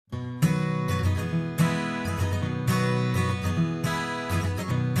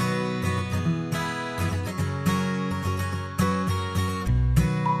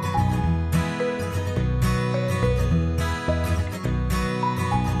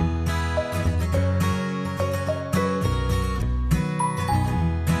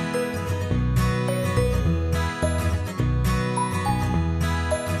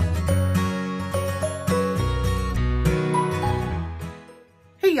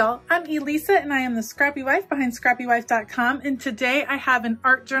y'all, I'm Elisa and I am the Scrappy Wife behind ScrappyWife.com, and today I have an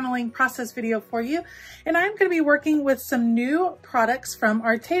art journaling process video for you, and I'm going to be working with some new products from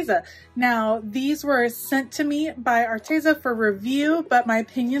Arteza. Now, these were sent to me by Arteza for review, but my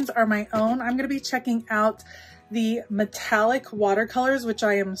opinions are my own. I'm going to be checking out the metallic watercolors, which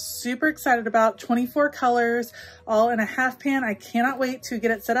I am super excited about. 24 colors, all in a half pan. I cannot wait to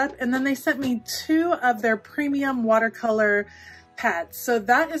get it set up. And then they sent me 2 of their premium watercolor pads. So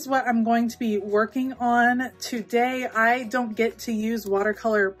that is what I'm going to be working on today. I don't get to use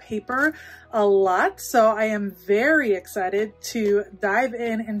watercolor paper a lot, so I am very excited to dive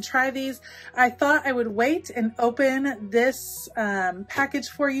in and try these. I thought I would wait and open this package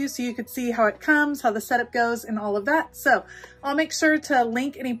for you so you could see how it comes, how the setup goes, and all of that. So I'll make sure to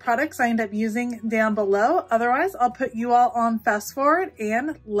link any products I end up using down below. Otherwise, I'll put you all on fast forward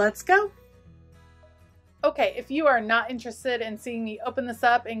and let's go. Okay, if you are not interested in seeing me open this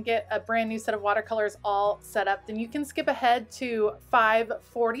up and get a brand new set of watercolors all set up, then you can skip ahead to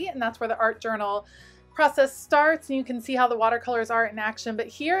 540, and that's where the art journal process starts, and you can see how the watercolors are in action. But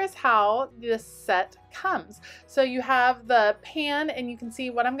here is how this set comes. So you have the pan, and you can see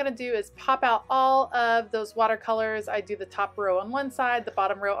what I'm going to do is pop out all of those watercolors. I do the top row on one side, the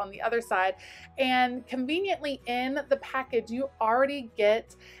bottom row on the other side, and conveniently in the package you already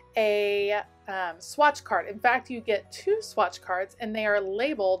get a swatch card. In fact, you get 2 swatch cards and they are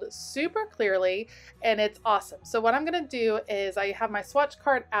labeled super clearly, and it's awesome. So what I'm going to do is I have my swatch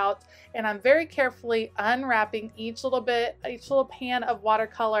card out and I'm very carefully unwrapping each little pan of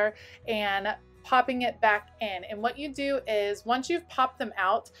watercolor and popping it back in. And what you do is once you've popped them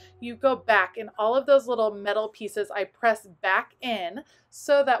out, you go back, and all of those little metal pieces I press back in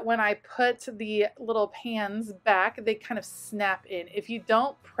so that when I put the little pans back, they kind of snap in. If you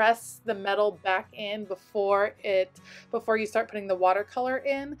don't press the metal back in before you start putting the watercolor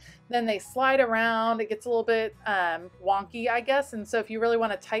in, then they slide around. It gets a little bit wonky, I guess. And so if you really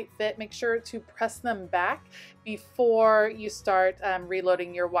want a tight fit, make sure to press them back before you start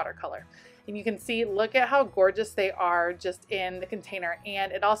reloading your watercolor. And you can see, look at how gorgeous they are just in the container.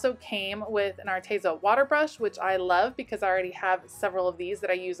 And it also came with an Arteza water brush, which I love because I already have several of these that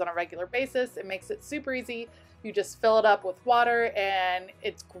I use on a regular basis. It makes it super easy. You just fill it up with water, and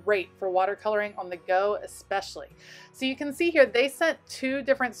it's great for watercoloring on the go especially. So you can see here they sent 2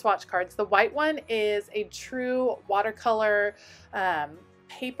 different swatch cards. The white one is a true watercolor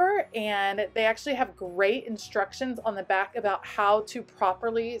paper, and they actually have great instructions on the back about how to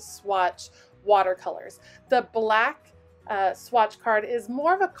properly swatch watercolors. The black swatch card is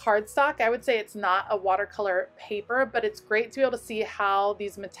more of a cardstock. I would say it's not a watercolor paper, but it's great to be able to see how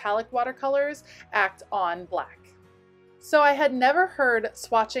these metallic watercolors act on black. So I had never heard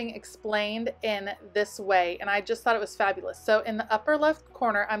swatching explained in this way, and I just thought it was fabulous. So in the upper left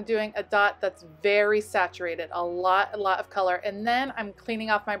corner, I'm doing a dot that's very saturated, a lot of color, and then I'm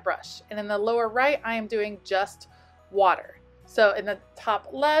cleaning off my brush. And in the lower right, I am doing just water. So in the top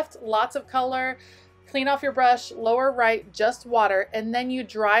left, lots of color. Clean off your brush, lower right, just water, and then you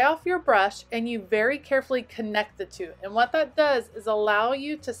dry off your brush and you very carefully connect the 2. And what that does is allow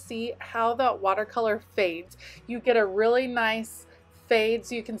you to see how that watercolor fades. You get a really nice fade,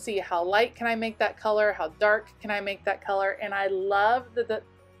 so you can see how light can I make that color, how dark can I make that color. And I love the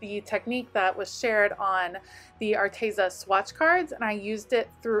technique that was shared on the Arteza swatch cards, and I used it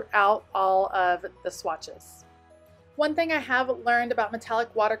throughout all of the swatches. One thing I have learned about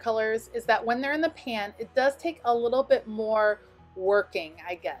metallic watercolors is that when they're in the pan, it does take a little bit more working,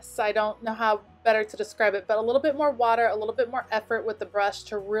 I guess. I don't know how better to describe it, but a little bit more water, a little bit more effort with the brush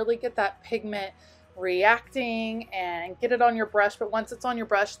to really get that pigment reacting and get it on your brush. But once it's on your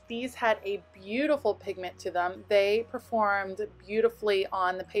brush, these had a beautiful pigment to them. They performed beautifully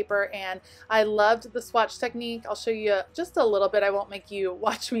on the paper, and I loved the swatch technique. I'll show you just a little bit. I won't make you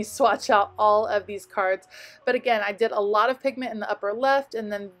watch me swatch out all of these cards, but again, I did a lot of pigment in the upper left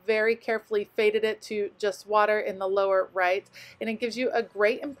and then very carefully faded it to just water in the lower right, and it gives you a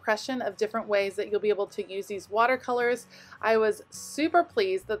great impression of different ways that you'll be able to use these watercolors. I was super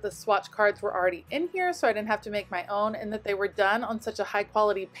pleased that the swatch cards were already in here, so I didn't have to make my own, and that they were done on such a high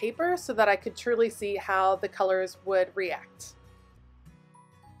quality paper so that I could truly see how the colors would react.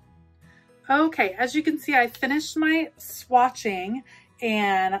 Okay, as you can see, I finished my swatching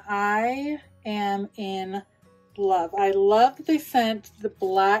and I am in love. I love that they sent the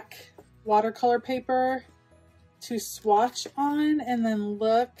black watercolor paper to swatch on, and then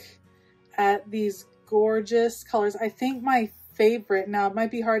look at these gorgeous colors. I think my favorite, now it might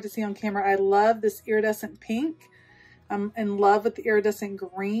be hard to see on camera, I love this iridescent pink. I'm in love with the iridescent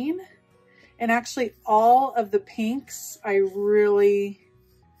green. And actually all of the pinks I really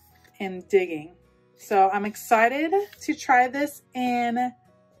and digging. So I'm excited to try this in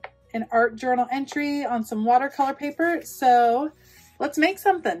an art journal entry on some watercolor paper. So let's make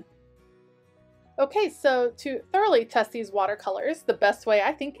something. Okay, so to thoroughly test these watercolors, the best way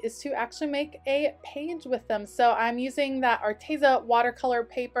I think is to actually make a page with them. So I'm using that Arteza watercolor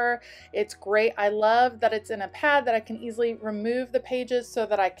paper. It's great. I love that it's in a pad that I can easily remove the pages so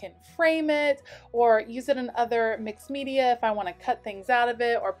that I can frame it or use it in other mixed media if I want to cut things out of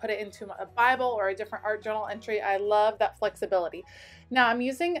it or put it into a Bible or a different art journal entry. I love that flexibility. Now I'm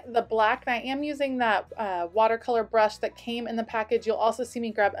using the black, and I am using that watercolor brush that came in the package. You'll also see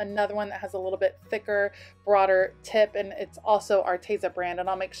me grab another one that has a little bit thicker, broader tip, and it's also Arteza brand, and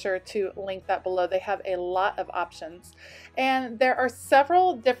I'll make sure to link that below. They have a lot of options. And there are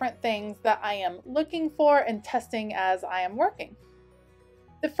several different things that I am looking for and testing as I am working.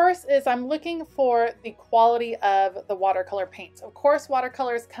 The first is I'm looking for the quality of the watercolor paints. Of course,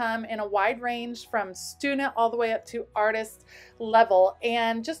 watercolors come in a wide range from student all the way up to artist level.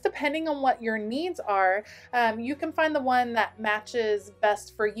 And just depending on what your needs are, you can find the one that matches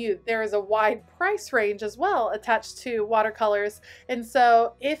best for you. There is a wide price range as well attached to watercolors. And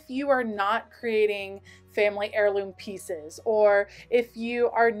so if you are not creating family heirloom pieces, or if you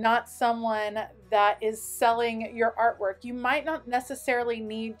are not someone that is selling your artwork, you might not necessarily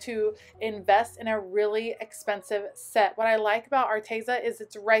need to invest in a really expensive set. What I like about Arteza is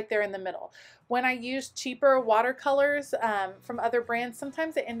it's right there in the middle. When I use cheaper watercolors from other brands,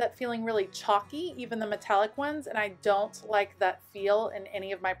 sometimes they end up feeling really chalky, even the metallic ones, and I don't like that feel in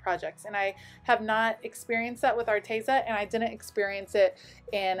any of my projects. And I have not experienced that with Arteza, and I didn't experience it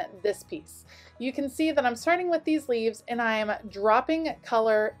in this piece. You can see that I'm starting with these leaves and I'm dropping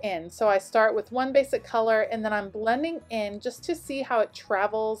color in. So I start with one basic color and then I'm blending in just to see how it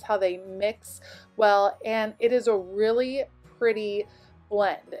travels, how they mix well, and it is a really pretty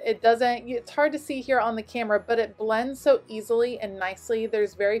blend. It's hard to see here on the camera, but it blends so easily and nicely.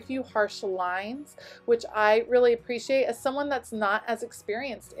 There's very few harsh lines, which I really appreciate. As someone that's not as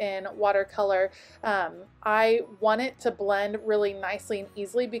experienced in watercolor, I want it to blend really nicely and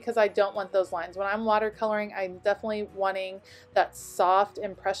easily because I don't want those lines. When I'm watercoloring, I'm definitely wanting that soft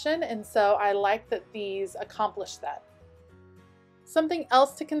impression, and so I like that these accomplish that. Something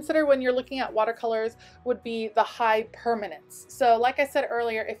else to consider when you're looking at watercolors would be the high permanence. So like I said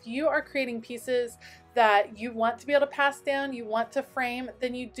earlier, if you are creating pieces that you want to be able to pass down, you want to frame,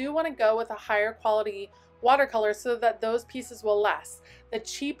 then you do want to go with a higher quality watercolor so that those pieces will last. The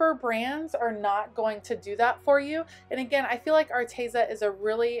cheaper brands are not going to do that for you. And again, I feel like Arteza is a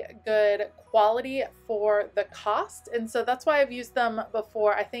really good quality for the cost. And so that's why I've used them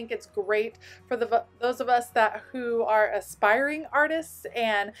before. I think it's great for those of us who are aspiring artists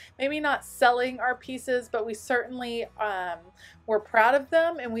and maybe not selling our pieces, but we certainly we're proud of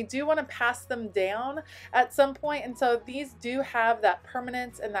them and we do want to pass them down at some point. And so these do have that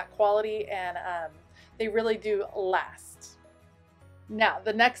permanence and that quality, and they really do last. Now,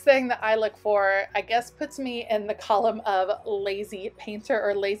 the next thing that I look for, I guess, puts me in the column of lazy painter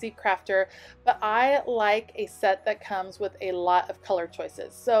or lazy crafter, but I like a set that comes with a lot of color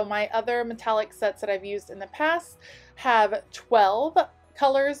choices. So my other metallic sets that I've used in the past have 12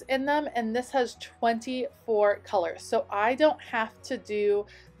 colors in them, and this has 24 colors. So I don't have to do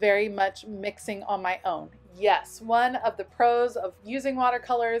very much mixing on my own. Yes, one of the pros of using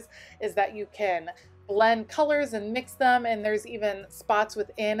watercolors is that you can blend colors and mix them, and there's even spots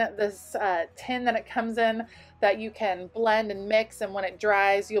within this tin that it comes in that you can blend and mix, and when it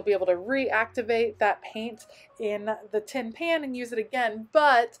dries you'll be able to reactivate that paint in the tin pan and use it again.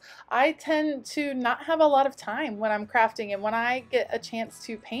 But I tend to not have a lot of time when I'm crafting, and when I get a chance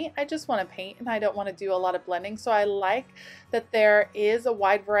to paint, I just want to paint and I don't want to do a lot of blending. So I like that there is a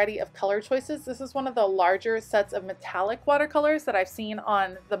wide variety of color choices. This is one of the larger sets of metallic watercolors that I've seen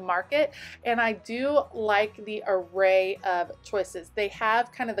on the market, and I do like the array of choices. They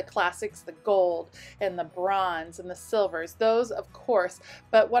have kind of the classics, the gold and the bronze and the silvers, those of course,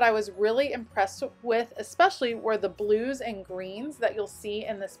 but what I was really impressed with especially were the blues and greens that you'll see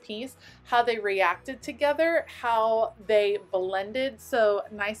in this piece, how they reacted together, how they blended so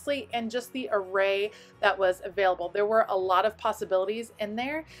nicely, and just the array that was available. There were a lot of possibilities in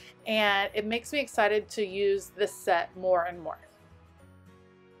there, and it makes me excited to use this set more and more.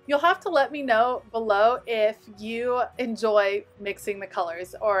 You'll have to let me know below if you enjoy mixing the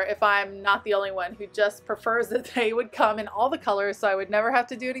colors, or if I'm not the only one who just prefers that they would come in all the colors so I would never have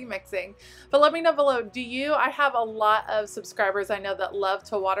to do any mixing. But let me know below, I have a lot of subscribers I know that love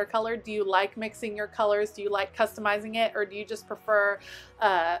to watercolor. Do you like mixing your colors? Do you like customizing it? Or do you just prefer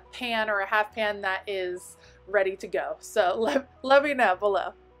a pan or a half pan that is ready to go? So let me know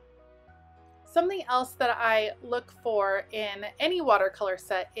below. Something else that I look for in any watercolor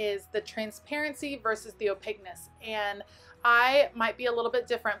set is the transparency versus the opaqueness. And I might be a little bit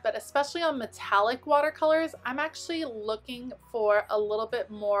different, but especially on metallic watercolors, I'm actually looking for a little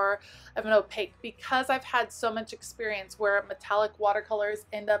bit more of an opaque, because I've had so much experience where metallic watercolors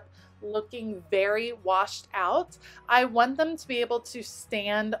end up looking very washed out. I want them to be able to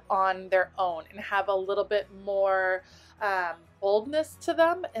stand on their own and have a little bit more boldness to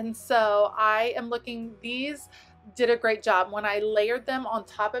them. And so I am looking, these did a great job. When I layered them on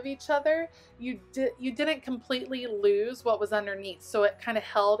top of each other, you didn't completely lose what was underneath, so it kind of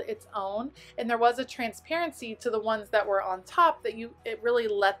held its own, and there was a transparency to the ones that were on top that it really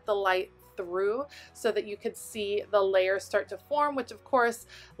let the light through so that you could see the layers start to form, which of course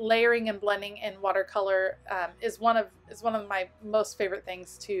layering and blending in watercolor is one of my most favorite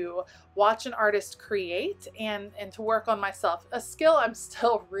things to watch an artist create and to work on myself. A skill I'm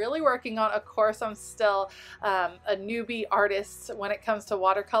still really working on. Of course, I'm still a newbie artist when it comes to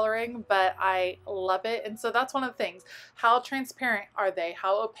watercoloring, but I love it. And so that's one of the things. How transparent are they?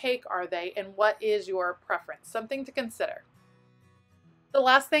 How opaque are they? And what is your preference? Something to consider. The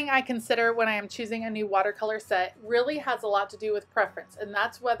last thing I consider when I am choosing a new watercolor set really has a lot to do with preference, and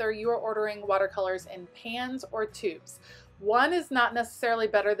that's whether you are ordering watercolors in pans or tubes. One is not necessarily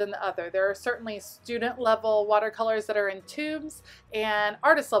better than the other. There are certainly student level watercolors that are in tubes and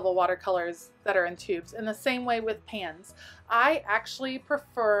artist level watercolors that are in tubes, in the same way with pans. I actually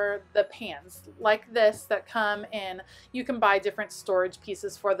prefer the pans like this that come in. You can buy different storage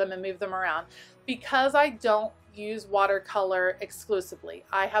pieces for them and move them around. Because I don't use watercolor exclusively,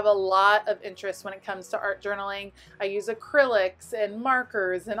 I have a lot of interest when it comes to art journaling. I use acrylics and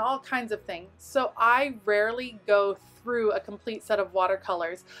markers and all kinds of things. So I rarely go through a complete set of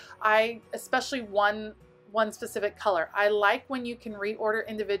watercolors. Especially one specific color. I like when you can reorder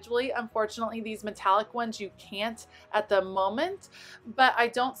individually. Unfortunately, these metallic ones you can't at the moment, but I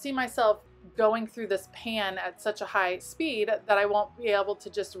don't see myself going through this pan at such a high speed that I won't be able to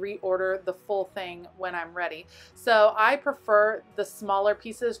just reorder the full thing when I'm ready. So I prefer the smaller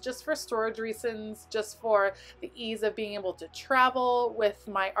pieces just for storage reasons, just for the ease of being able to travel with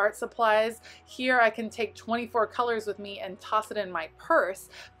my art supplies. Here I can take 24 colors with me and toss it in my purse,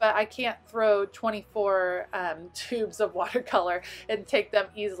 but I can't throw 24 tubes of watercolor and take them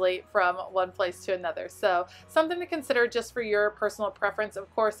easily from one place to another. So something to consider just for your personal preference.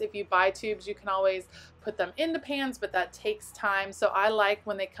 Of course, if you buy tubes, you can always put them into pans, but that takes time. So I like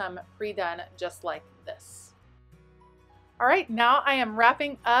when they come pre-done just like this. All right, now I am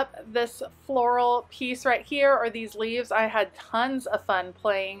wrapping up this floral piece right here, or these leaves. I had tons of fun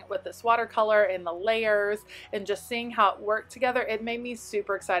playing with this watercolor and the layers and just seeing how it worked together. It made me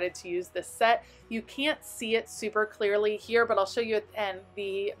super excited to use this set. You can't see it super clearly here, but I'll show you at the end.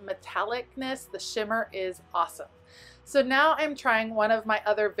 The metallicness, the shimmer is awesome. So now I'm trying one of my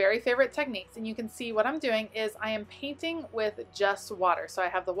other very favorite techniques, and you can see what I'm doing is I am painting with just water. So I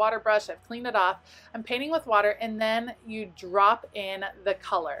have the water brush, I've cleaned it off, I'm painting with water, and then you drop in the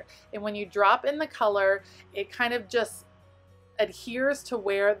color. And when you drop in the color, it kind of just adheres to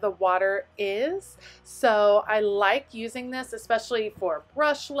where the water is. So I like using this, especially for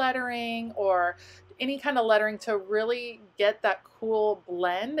brush lettering or any kind of lettering, to really get that cool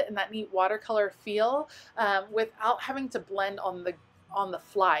blend and that neat watercolor feel without having to blend on the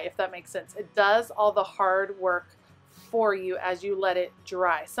fly, if that makes sense. It does all the hard work for you as you let it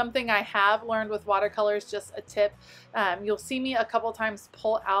dry. Something I have learned with watercolors, just a tip, you'll see me a couple times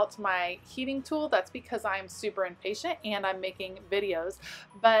pull out my heating tool. That's because I'm super impatient and I'm making videos.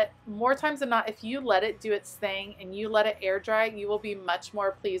 But more times than not, if you let it do its thing and you let it air dry, you will be much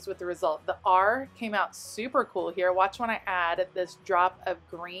more pleased with the result. The R came out super cool here. Watch when I add this drop of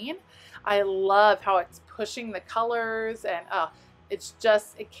green. I love how it's pushing the colors, and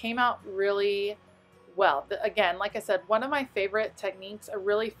it came out really well. Again, like I said, one of my favorite techniques, a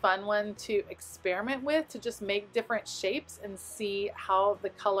really fun one to experiment with, to just make different shapes and see how the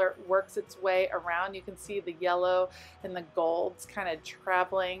color works its way around. You can see the yellow and the golds kind of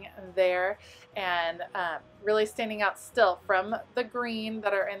traveling there, and really standing out still from the green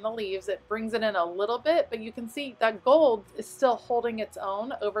that are in the leaves. It brings it in a little bit, but you can see that gold is still holding its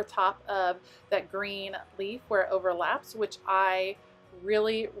own over top of that green leaf where it overlaps, which I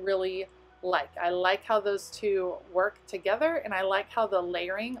really, really like. I like how those two work together, and I like how the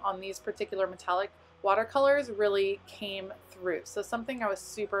layering on these particular metallic watercolors really came through. So something I was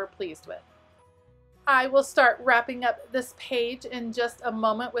super pleased with. I will start wrapping up this page in just a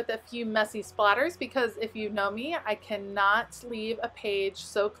moment with a few messy splatters, because if you know me, I cannot leave a page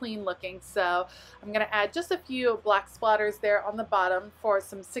so clean looking. So I'm going to add just a few black splatters there on the bottom for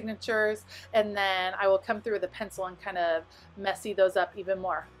some signatures, and then I will come through with a pencil and kind of messy those up even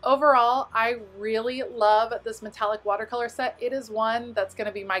more. Overall, I really love this metallic watercolor set. It is one that's going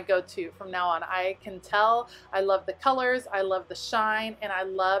to be my go-to from now on. I can tell I love the colors, I love the shine, and I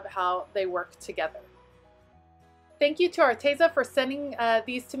love how they work together. Thank you to Arteza for sending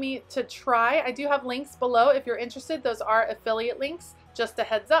these to me to try. I do have links below if you're interested. Those are affiliate links, just a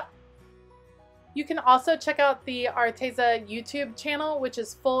heads up. You can also check out the Arteza YouTube channel, which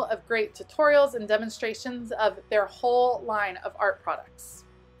is full of great tutorials and demonstrations of their whole line of art products.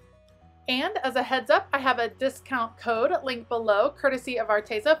 And as a heads up, I have a discount code linked below, courtesy of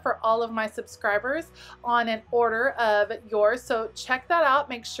Arteza, for all of my subscribers on an order of yours. So check that out.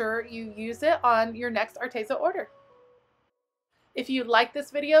 Make sure you use it on your next Arteza order. If you like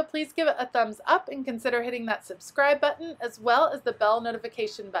this video, please give it a thumbs up and consider hitting that subscribe button as well as the bell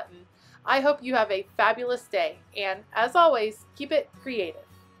notification button. I hope you have a fabulous day, and as always, keep it creative.